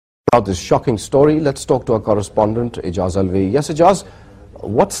About this shocking story, let's talk to our correspondent, Ijaz Alvi. Yes, Ijaz,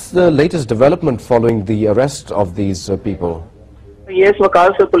 what's the latest development following the arrest of these people? Yes,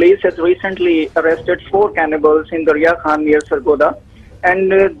 Waqas, the police has recently arrested 4 cannibals in Darya Khan near Sargodha.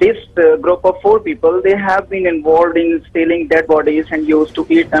 And this group of 4 people, they have been involved in stealing dead bodies and used to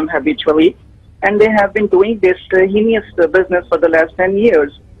eat them habitually. And they have been doing this heinous business for the last 10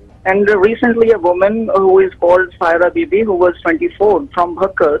 years. And recently a woman who is called Saira Bibi, who was 24, from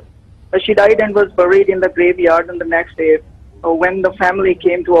Bhakkar, she died and was buried in the graveyard. And the next day, when the family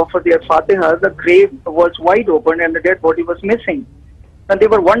came to offer their Fatiha, the grave was wide open and the dead body was missing. And they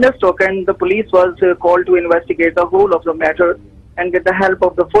were wonderstruck, and the police was called to investigate the whole of the matter. And with the help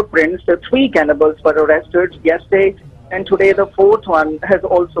of the footprints, the 3 cannibals were arrested yesterday, and today the 4th one has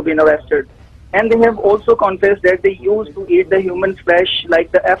also been arrested. And they have also confessed that they used to eat the human flesh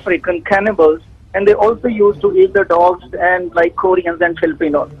like the African cannibals, and they also used to eat the dogs and like Koreans and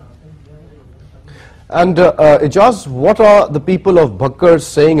Filipinos. And Ijaz, what are the people of Bhakkar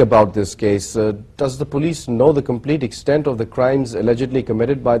saying about this case? Does the police know the complete extent of the crimes allegedly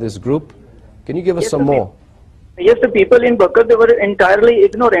committed by this group? Can you give us some more? Yes, the people in Bhakkar, they were entirely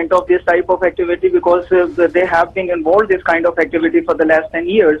ignorant of this type of activity because they have been involved in this kind of activity for the last 10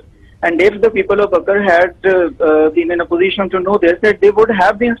 years. And if the people of Bhakkar had been in a position to know this, that they would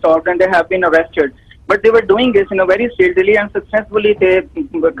have been stopped and they have been arrested. But they were doing this in a very stealthily and successfully. They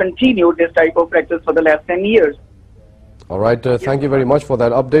continued this type of practice for the last 10 years. All right, thank you very much for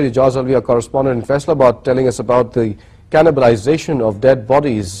that update. Ijaz Alvi, our correspondent in Faisalabad, telling us about the cannibalization of dead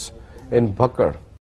bodies in Bhakkar.